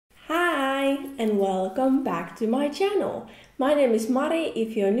and welcome back to my channel. My name is Mari.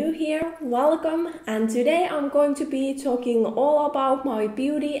 If you're new here, welcome, and today I'm going to be talking all about my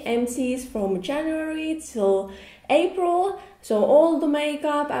beauty empties from January till April. So all the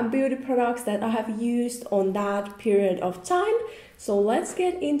makeup and beauty products that I have used on that period of time. So let's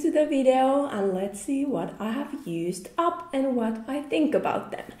get into the video and let's see what I have used up and what I think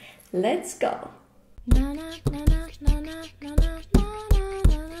about them. Let's go!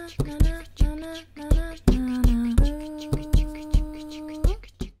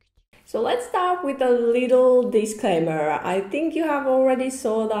 So let's start with a little disclaimer. I think you have already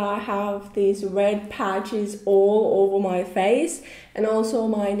saw that I have these red patches all over my face, and also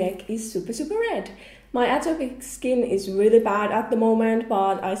my neck is super red. My atopic skin is really bad at the moment,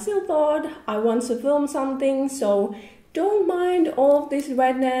 but I still thought I want to film something, so don't mind all of this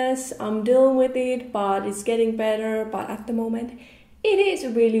redness. I'm dealing with it, but it's getting better. But at the moment it is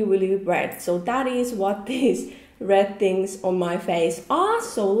really red. So that is what these red things on my face are.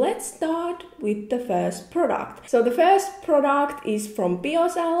 So let's start with the first product. So the first product is from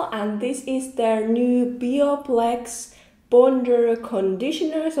Biocell, and this is their new Bioplex Bonder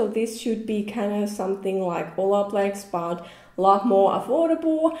Conditioner. So this should be kind of something like Olaplex, but a lot more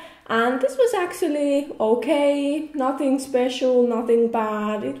affordable. And this was actually okay, nothing special, nothing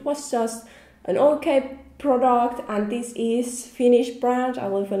bad. It was just an okay product, and this is Finnish brand. I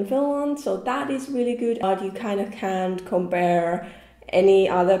live in Finland, so that is really good, but you kind of can't compare any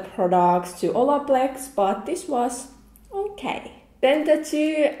other products to Olaplex, but this was okay. Then the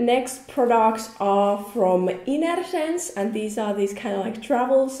two next products are from Innersense, and these are these kind of like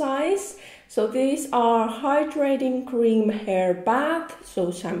travel size. So these are hydrating cream hair bath,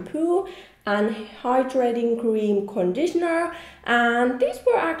 so shampoo, and hydrating cream conditioner, and these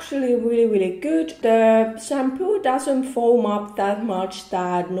were actually really good. The shampoo doesn't foam up that much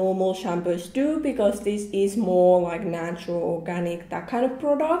that normal shampoos do, because this is more like natural, organic, that kind of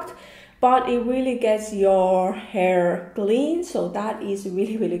product, but it really gets your hair clean, so that is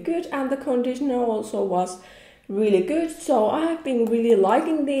really good. And the conditioner also was really good, so I have been really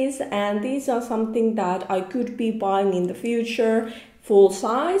liking these, and these are something that I could be buying in the future full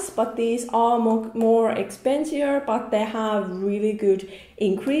size, but these are more expensive, but they have really good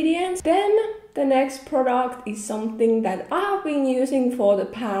ingredients. Then the next product is something that I have been using for the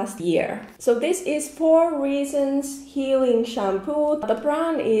past year. So this is 4 Reasons Healing Shampoo. The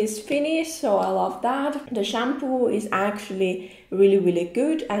brand is Finnish, so I love that. The shampoo is actually really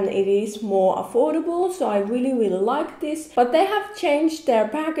good, and it is more affordable, so I really like this. But they have changed their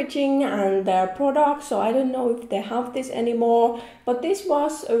packaging and their product, so I don't know if they have this anymore. But this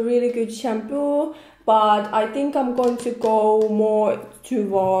was a really good shampoo, but I think I'm going to go more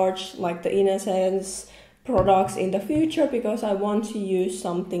towards like the Innersense products in the future, because I want to use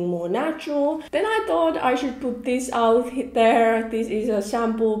something more natural. Then I thought I should put this out there. This is a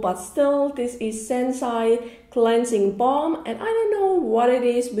shampoo, but still, this is Sensai Cleansing Balm, and I don't know what it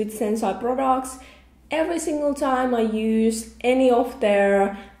is with Sensai products. Every single time I use any of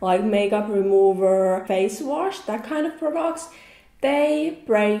their like makeup remover, face wash, that kind of products, they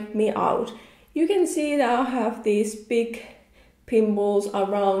break me out. You can see that I have these big pimples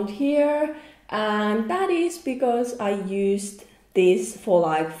around here, and that is because I used this for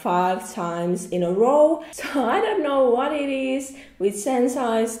like 5 times in a row. So I don't know what it is with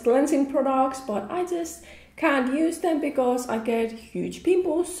Sensai's cleansing products, but I just can't use them because I get huge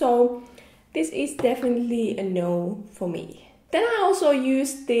pimples. So this is definitely a no for me. Then I also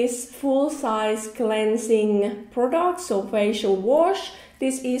used this full-size cleansing product, so facial wash.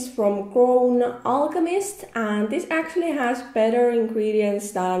 This is from Grown Alchemist, and this actually has better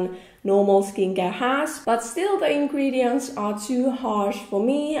ingredients than normal skincare has, but still the ingredients are too harsh for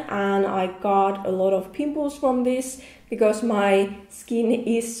me, and I got a lot of pimples from this because my skin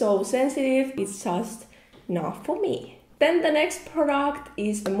is so sensitive. It's just not for me. Then the next product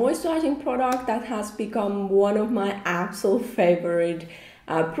is a moisturizing product that has become one of my absolute favorite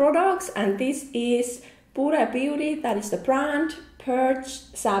products, and this is Pure Beauty, that is the brand. Purge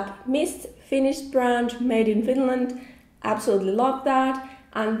Sap Mist, Finnish brand, made in Finland. Absolutely love that,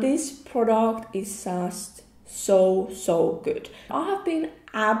 and this product is just so good. I have been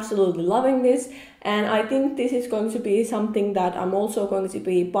absolutely loving this, and I think this is going to be something that I'm also going to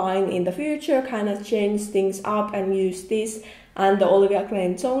be buying in the future, kind of change things up and use this and the Olivia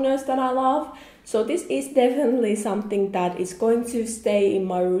Klein toners that I love. So this is definitely something that is going to stay in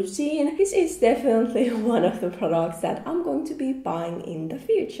my routine. This is definitely one of the products that I'm going to be buying in the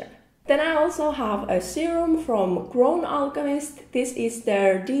future. Then I also have a serum from Grown Alchemist. This is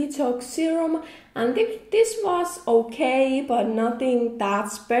their detox serum, and this was okay, but nothing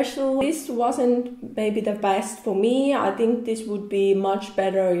that special. This wasn't maybe the best for me. I think this would be much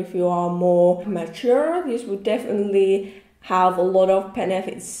better if you are more mature. This would definitely have a lot of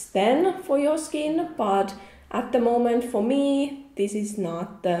benefits then for your skin, but at the moment for me, this is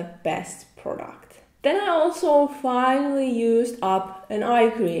not the best product. Then I also finally used up an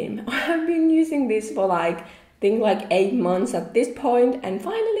eye cream. I have been using this for I think 8 months at this point, and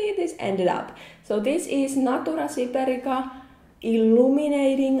finally this ended up. So this is Natura Siberica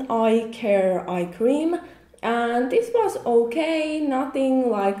Illuminating Eye Care Eye Cream, and this was okay, nothing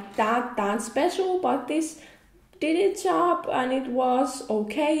like that special, but this did its job and it was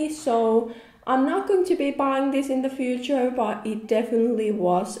okay. So I'm not going to be buying this in the future, but it definitely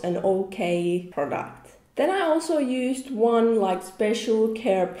was an okay product. Then I also used one special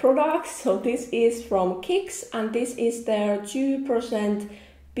care product. So this is from Kix, and this is their 2%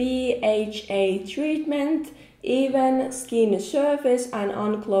 BHA treatment, even skin surface and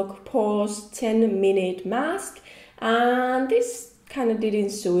unclog pores 10-minute mask. And this kind of didn't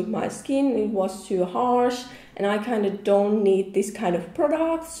suit my skin. It was too harsh and I kind of don't need this kind of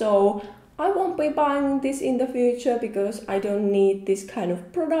product. So I won't be buying this in the future because I don't need this kind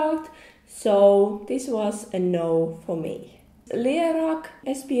of product. So this was a no for me. Lierac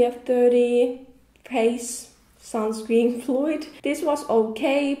SPF 30 face sunscreen fluid. This was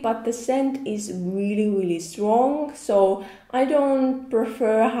okay, but the scent is really strong. So I don't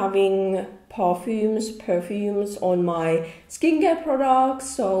prefer having perfumes on my skincare products.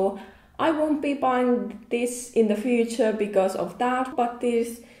 So I won't be buying this in the future because of that. But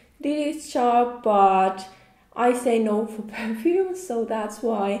this did its job, but I say no for perfume, so that's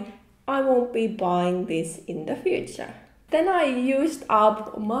why I won't be buying this in the future. Then I used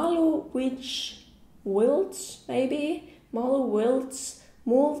up Malu Wilts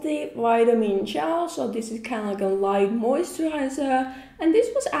multivitamin gel. So this is kind of like a light moisturizer, and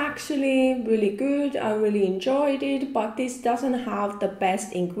this was actually really good. I really enjoyed it, but this doesn't have the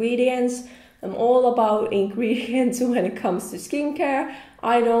best ingredients. I'm all about ingredients when it comes to skincare.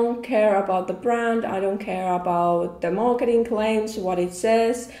 I don't care about the brand, I don't care about the marketing claims, what it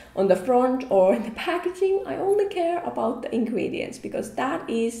says on the front or in the packaging. I only care about the ingredients because that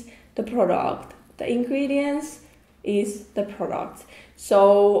is the product. The ingredients is the product.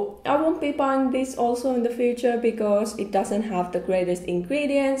 So I won't be buying this also in the future because it doesn't have the greatest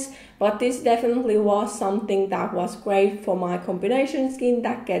ingredients, but this definitely was something that was great for my combination skin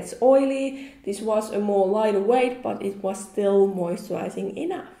that gets oily. This was a more lighter weight, but it was still moisturizing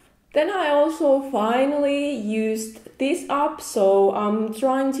enough. Then I also finally used this up. So I'm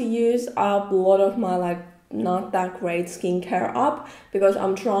trying to use up a lot of my not that great skincare up because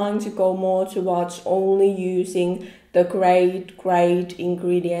I'm trying to go more towards only using the great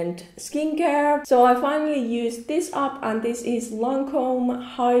ingredient skincare. So I finally used this up, and this is Lancome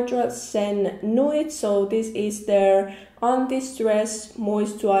Hydra Zen Nude. So this is their anti-stress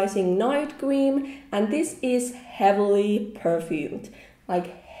moisturizing night cream, and this is heavily perfumed,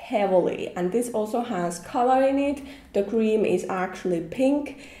 heavily, and this also has color in it. The cream is actually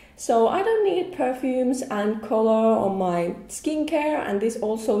pink. So I don't need perfumes and color on my skincare, and this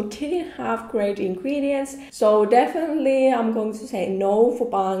also didn't have great ingredients. So definitely I'm going to say no for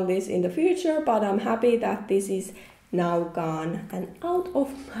buying this in the future, but I'm happy that this is now gone and out of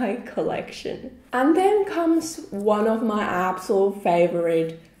my collection. And then comes one of my absolute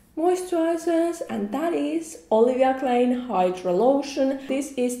favorite moisturizers, and that is Olivia Klein Hydra Lotion.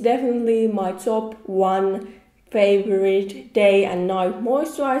 This is definitely my top one favorite day and night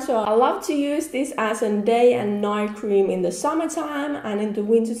moisturizer. I love to use this as a day and night cream in the summertime, and in the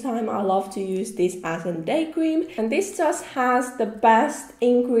wintertime I love to use this as a day cream. And this just has the best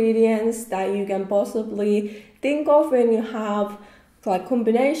ingredients that you can possibly think of when you have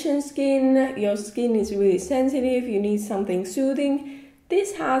combination skin, your skin is really sensitive, you need something soothing.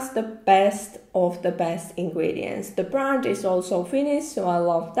 This has the best of the best ingredients. The brand is also Finnish, so I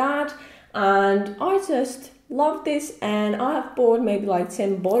love that, and I just love this, and I have bought maybe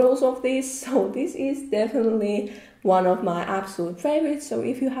 10 bottles of this, so this is definitely one of my absolute favorites. So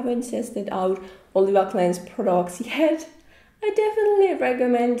if you haven't tested out Olivia Klein's products yet, I definitely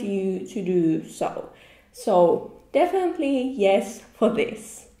recommend you to do so. So definitely yes for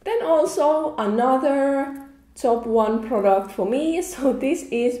this. Then also another top one product for me. So this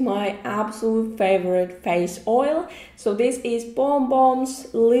is my absolute favorite face oil. So this is Balm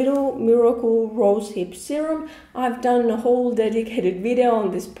Balm's Little Miracle Rosehip Serum. I've done a whole dedicated video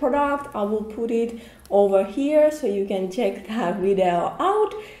on this product. I will put it over here so you can check that video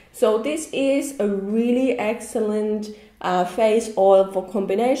out. So this is a really excellent face oil for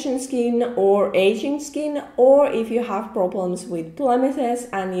combination skin or aging skin, or if you have problems with blemishes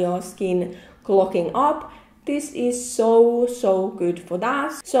and your skin clogging up. This is so good for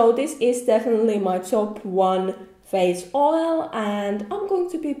that. So this is definitely my top 1 face oil, and I'm going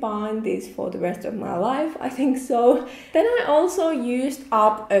to be buying this for the rest of my life, I think so. Then I also used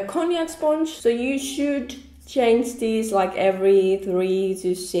up a cognac sponge, so you should change these like every 3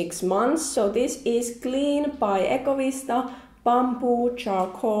 to 6 months. So this is Clean by Ecovista Bamboo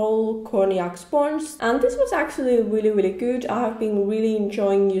Charcoal Cognac Sponge, and this was actually really good. I have been really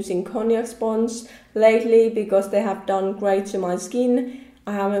enjoying using cognac sponge lately because they have done great to my skin.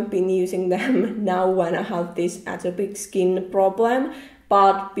 I haven't been using them now when I have this atopic skin problem,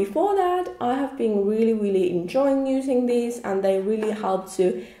 but before that I have been really enjoying using these, and they really help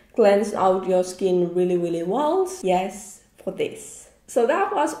to cleanse out your skin really well. Yes, for this. So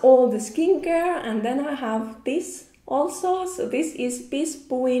that was all the skincare, and then I have this also. So this is Piz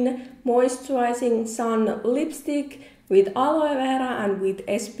Puin Moisturizing Sun Lipstick with aloe vera and with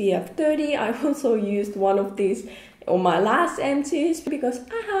SPF 30. I also used one of these on my last empties because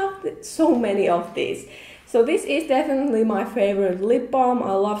I have so many of these. So this is definitely my favorite lip balm.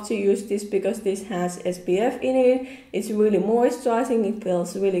 I love to use this because this has SPF in it. It's really moisturizing, it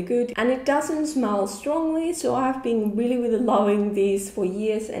feels really good, and it doesn't smell strongly, so I've been really loving these for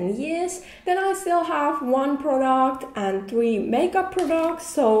years and years. Then I still have 1 product and 3 makeup products.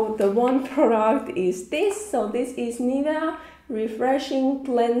 So the 1 product is this. So this is Nivea Refreshing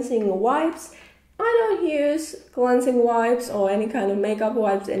Cleansing Wipes. I don't use cleansing wipes or any kind of makeup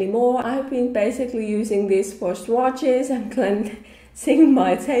wipes anymore. I've been basically using this for swatches and cleansing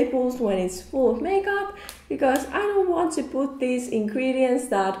my tables when it's full of makeup, because I don't want to put these ingredients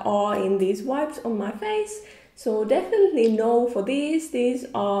that are in these wipes on my face. So definitely no for these. These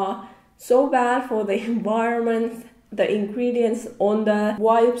are so bad for the environment. The ingredients on the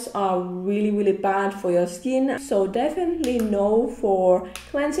wipes are really bad for your skin, so definitely no for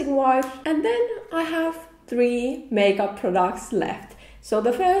cleansing wipes. And then I have 3 makeup products left. So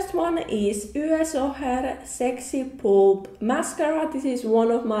the first one is Yves Sexy Pulp Mascara. This is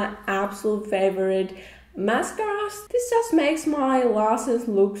one of my absolute favorite mascaras. This just makes my lashes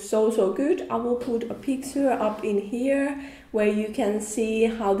look so good. I will put a picture up in here where you can see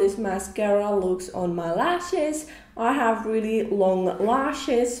how this mascara looks on my lashes. I have really long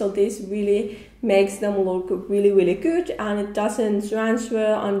lashes, so this really makes them look really good, and it doesn't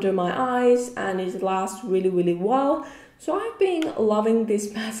transfer under my eyes, and it lasts really well. So I've been loving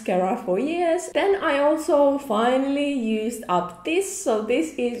this mascara for years. Then I also finally used up this. So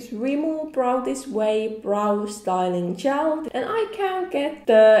this is Rimmel Brow This Way Brow Styling Gel. And I can't get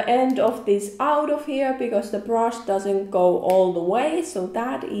the end of this out of here because the brush doesn't go all the way. So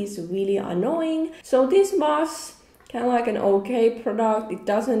that is really annoying. So this was kind of like an okay product. It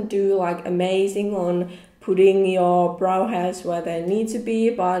doesn't do like amazing on putting your brow hairs where they need to be,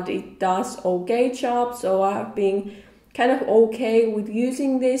 but it does okay job. So I've been kind of okay with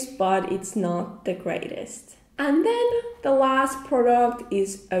using this, but it's not the greatest. And then the last product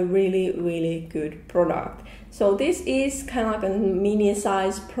is a really good product. So this is kind of like a mini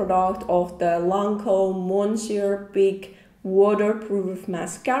size product of the Lancome Monsieur Big Waterproof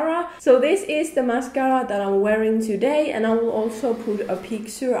Mascara. So this is the mascara that I'm wearing today, and I will also put a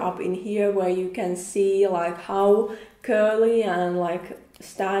picture up in here where you can see like how curly and like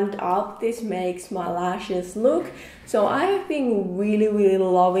stand up this makes my lashes look. So I have been really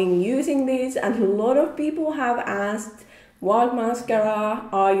loving using this, and a lot of people have asked what mascara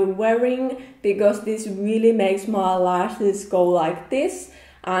are you wearing, because this really makes my lashes go like this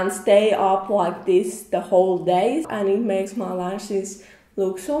and stay up like this the whole day, and it makes my lashes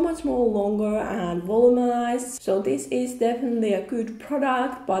look so much more longer and volumized. So this is definitely a good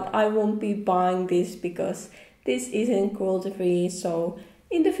product, but I won't be buying this because this isn't cruelty free. So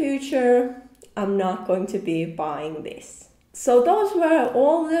in the future I'm not going to be buying this. So those were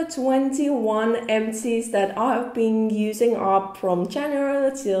all the 21 empties that I've been using up from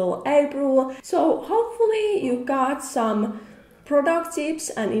January till April. So hopefully you got some product tips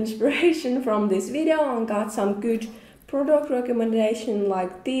and inspiration from this video and got some good product recommendation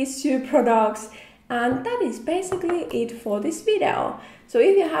like these 2 products. And that is basically it for this video. So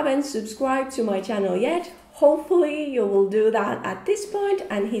if you haven't subscribed to my channel yet, hopefully you will do that at this point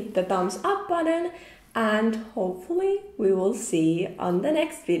and hit the thumbs up button, and hopefully we will see you on the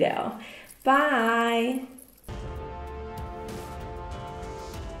next video. Bye!